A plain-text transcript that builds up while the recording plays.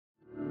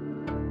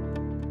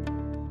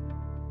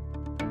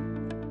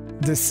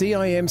The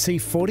CIMC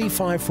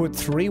 45-foot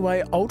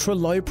three-way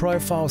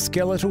ultra-low-profile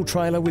skeletal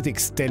trailer with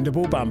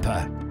extendable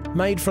bumper.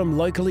 Made from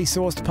locally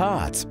sourced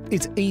parts,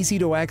 it's easy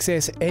to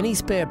access any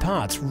spare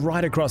parts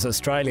right across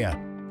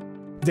Australia.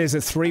 There's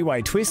a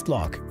three-way twist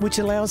lock, which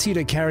allows you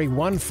to carry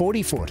one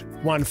 40-foot,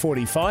 one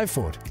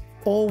 45-foot,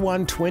 or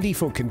one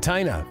 20-foot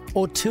container,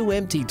 or two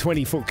empty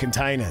 20-foot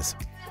containers.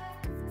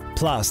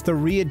 Plus, the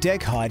rear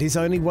deck height is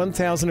only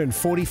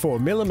 1,044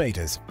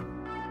 millimetres,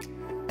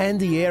 and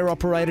the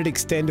air-operated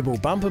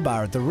extendable bumper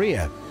bar at the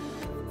rear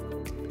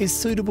is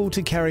suitable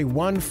to carry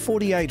one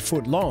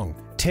 48-foot long,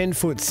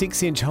 10-foot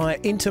 6-inch high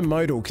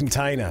intermodal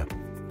container.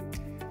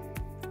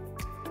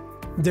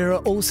 There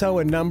are also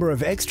a number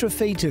of extra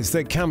features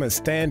that come as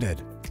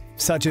standard,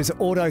 such as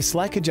auto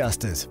slack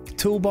adjusters,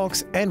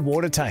 toolbox and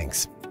water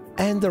tanks,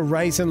 and the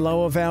raise and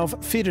lower valve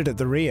fitted at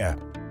the rear.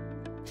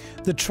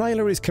 The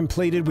trailer is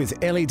completed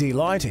with LED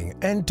lighting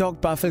and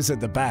dock buffers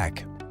at the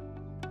back.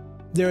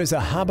 There is a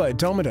hub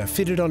odometer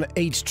fitted on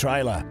each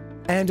trailer,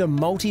 and a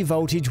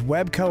multi-voltage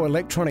Wabco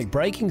electronic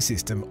braking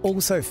system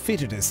also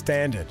fitted as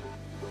standard.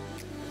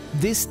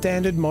 This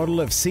standard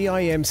model of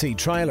CIMC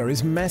trailer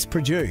is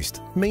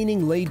mass-produced,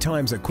 meaning lead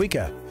times are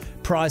quicker,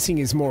 pricing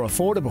is more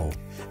affordable,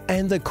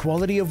 and the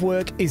quality of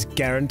work is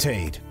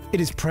guaranteed. It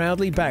is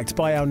proudly backed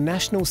by our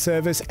national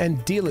service and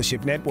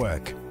dealership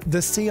network. The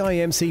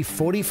CIMC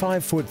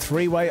 45-foot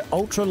three-way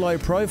ultra-low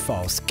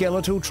profile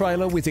skeletal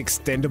trailer with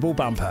extendable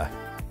bumper.